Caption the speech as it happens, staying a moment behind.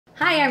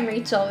Hi, I'm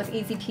Rachel with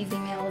Easy Peasy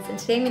Meals, and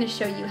today I'm going to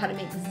show you how to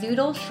make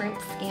Zoodle shrimp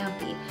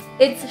scampi.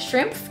 It's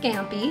shrimp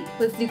scampi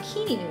with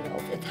zucchini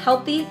noodles. It's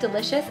healthy,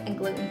 delicious, and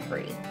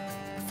gluten-free.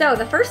 So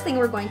the first thing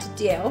we're going to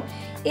do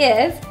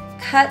is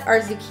cut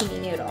our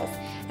zucchini noodles.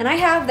 And I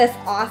have this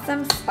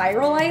awesome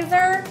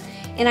spiralizer,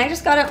 and I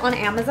just got it on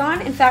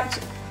Amazon. In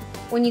fact,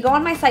 when you go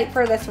on my site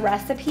for this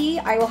recipe,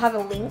 I will have a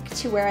link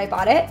to where I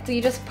bought it. So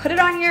you just put it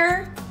on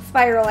your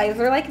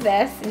spiralizer like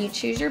this, and you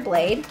choose your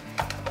blade,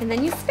 and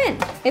then you spin.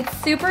 It's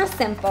super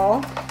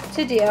simple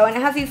to do, and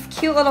it has these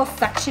cute little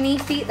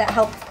sectiony feet that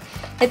help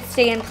it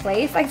stay in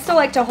place. I still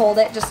like to hold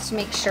it just to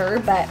make sure,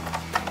 but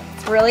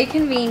it's really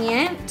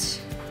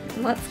convenient.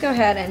 Let's go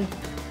ahead and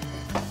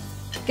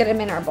get them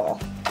in our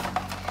bowl.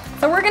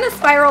 So we're gonna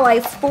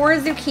spiralize 4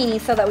 zucchini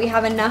so that we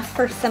have enough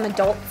for some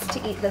adults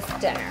to eat this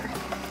dinner.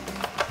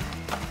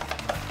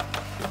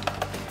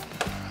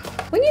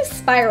 When you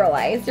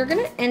spiralize, you're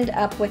gonna end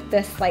up with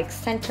this like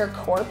center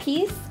core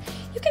piece.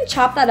 You can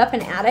chop that up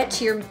and add it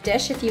to your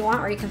dish if you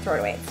want, or you can throw it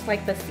away. It's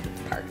like the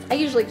seeds part. I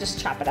usually just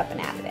chop it up and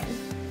add it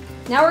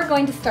in. Now we're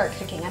going to start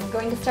cooking. I'm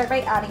going to start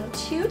by adding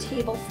 2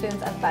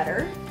 tablespoons of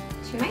butter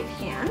to my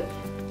pan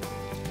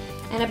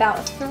and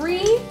about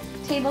 3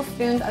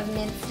 tablespoons of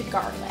minced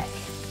garlic.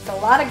 It's a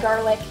lot of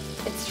garlic.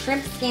 It's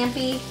shrimp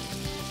scampi.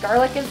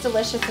 Garlic is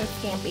delicious and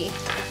scampi.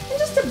 And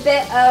just a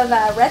bit of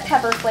red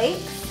pepper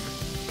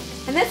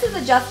flakes. And this is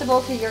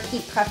adjustable to your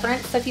heat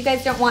preference, so if you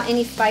guys don't want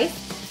any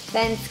spice,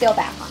 then scale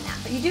back on that.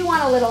 But you do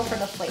want a little for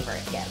the flavor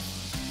it gives.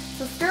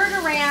 So stir it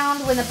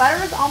around. When the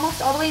butter is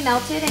almost all the way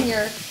melted and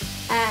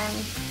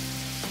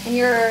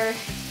your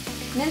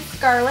minced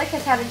garlic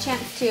has had a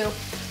chance to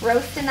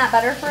roast in that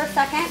butter for a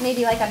second,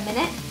 maybe like a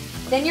minute,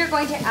 then you're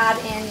going to add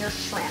in your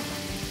shrimp.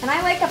 And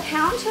I like 1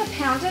 pound to 1.5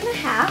 pounds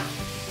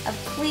of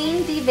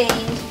clean,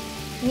 deveined,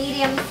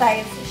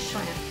 medium-sized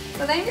shrimp.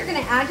 So then you're gonna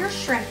add your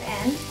shrimp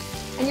in,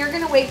 and you're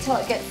gonna wait till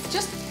it gets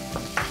just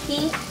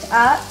pinked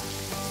up.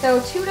 So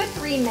 2 to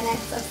 3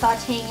 minutes of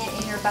sauteing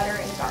it in your butter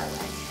and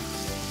garlic.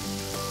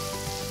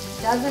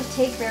 Doesn't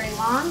take very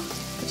long,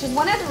 which is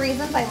one of the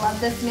reasons I love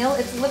this meal.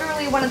 It's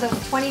literally one of those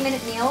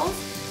 20-minute meals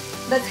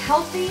that's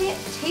healthy,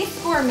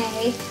 tastes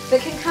gourmet, but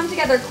can come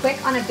together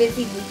quick on a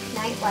busy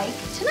weeknight like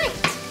tonight.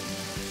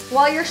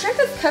 While your shrimp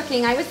is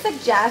cooking, I would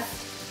suggest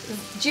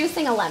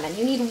juicing a lemon.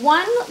 You need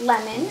 1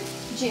 lemon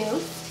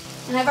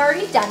juice, and I've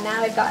already done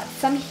that. I've got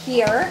some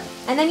here,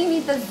 and then you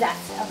need the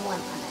zest of 1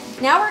 lemon.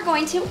 Now we're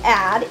going to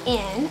add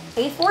in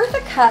 1/4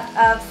 cup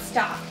of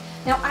stock.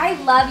 Now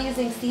I love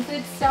using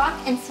seafood stock,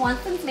 and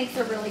Swanson's makes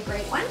a really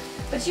great one,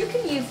 but you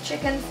can use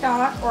chicken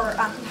stock or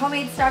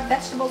homemade stock,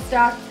 vegetable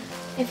stock.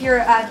 If you're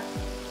a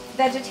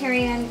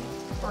vegetarian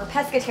or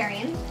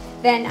pescatarian,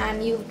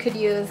 then you could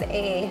use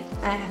a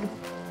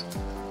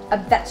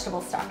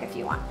vegetable stock if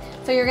you want.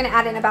 So you're gonna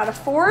add in about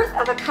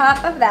 1/4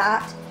 cup of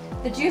that,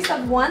 the juice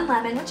of 1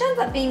 lemon, which ends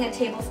up being a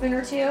tablespoon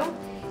or 2,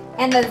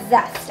 and the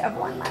zest of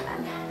 1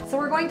 lemon. So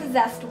we're going to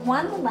zest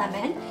 1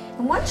 lemon,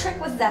 and one trick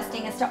with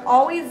zesting is to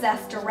always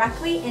zest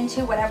directly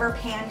into whatever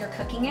pan you're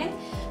cooking in,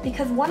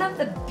 because one of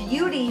the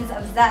beauties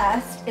of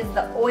zest is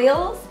the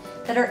oils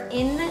that are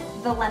in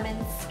the lemon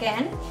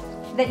skin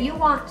that you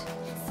want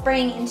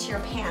spraying into your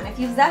pan. If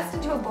you zest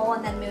into a bowl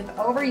and then move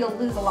over, you'll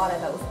lose a lot of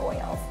those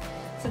oils.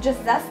 So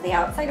just zest the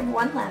outside of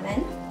 1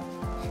 lemon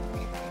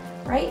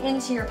right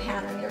into your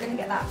pan, and you're gonna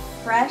get that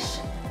fresh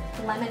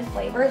lemon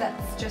flavor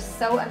that's just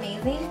so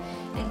amazing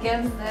and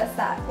gives this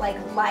that like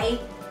light,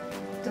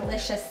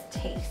 delicious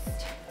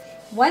taste.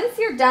 Once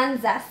you're done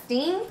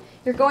zesting,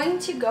 you're going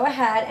to go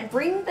ahead and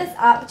bring this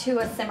up to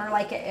a simmer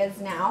like it is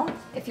now,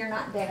 if you're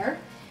not there.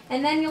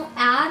 And then you'll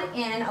add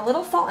in a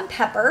little salt and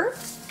pepper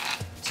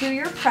to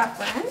your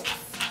preference.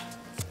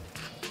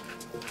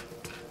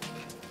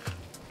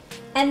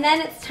 And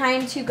then it's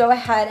time to go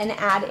ahead and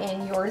add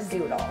in your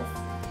zoodles.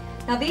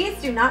 Now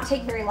these do not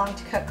take very long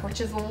to cook,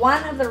 which is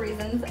one of the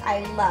reasons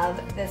I love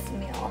this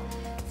meal.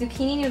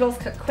 Zucchini noodles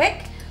cook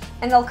quick,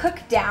 and they'll cook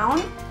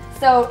down.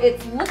 So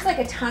it looks like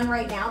a ton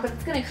right now, but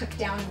it's gonna cook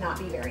down and not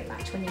be very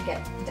much when you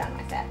get done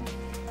with it.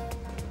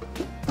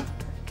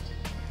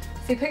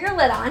 So you put your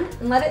lid on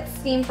and let it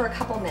steam for a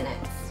couple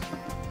minutes.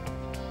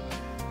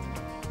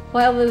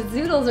 While the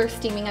zoodles are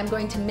steaming, I'm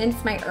going to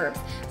mince my herbs.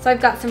 So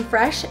I've got some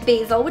fresh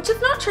basil, which is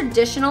not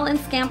traditional in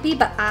scampi,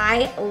 but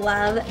I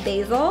love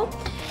basil.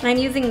 And I'm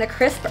using the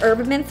crisp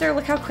herb mincer.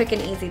 Look how quick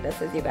and easy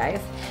this is, you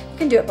guys. You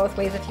can do it both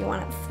ways if you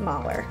want it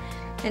smaller.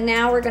 And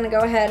now we're gonna go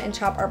ahead and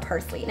chop our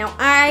parsley. Now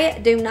I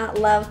do not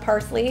love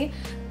parsley.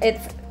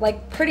 It's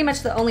like pretty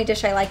much the only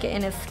dish I like it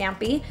in is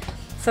scampi.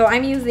 So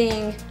I'm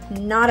using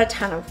not a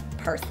ton of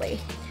parsley,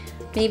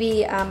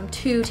 maybe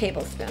 2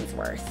 tablespoons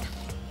worth.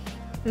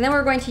 And then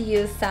we're going to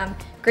use some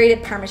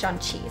grated Parmesan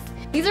cheese.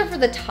 These are for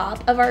the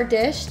top of our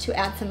dish to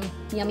add some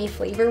yummy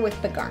flavor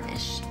with the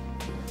garnish.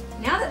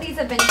 Now that these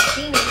have been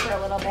steaming for a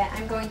little bit,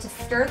 I'm going to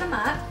stir them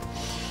up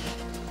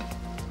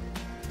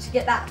to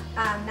get that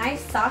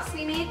nice sauce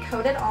we made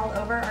coated all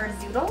over our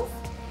zoodles.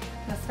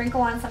 I'm gonna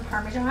sprinkle on some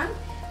Parmesan,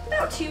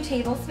 about 2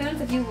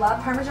 tablespoons. If you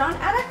love Parmesan,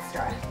 add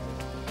extra.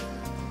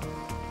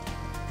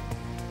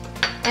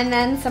 And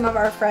then some of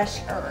our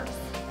fresh herbs.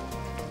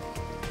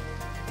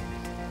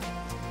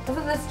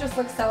 Doesn't this just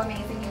look so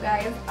amazing, you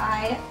guys?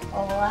 I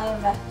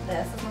love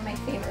this. It's one of my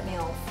favorite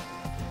meals.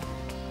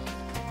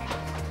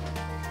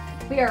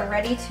 We are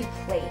ready to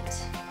plate.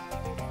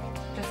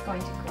 Just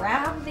going to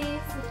grab these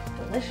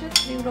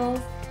delicious noodles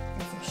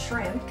and some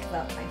shrimp, because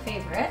that's my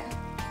favorite.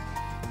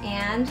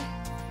 And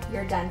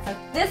you're done. So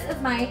this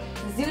is my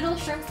Zoodle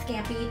shrimp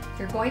scampi.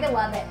 You're going to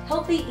love it.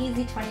 Healthy,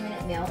 easy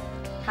 20-minute meal.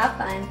 Have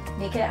fun.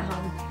 Make it at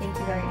home. Thank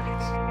you very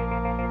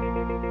much.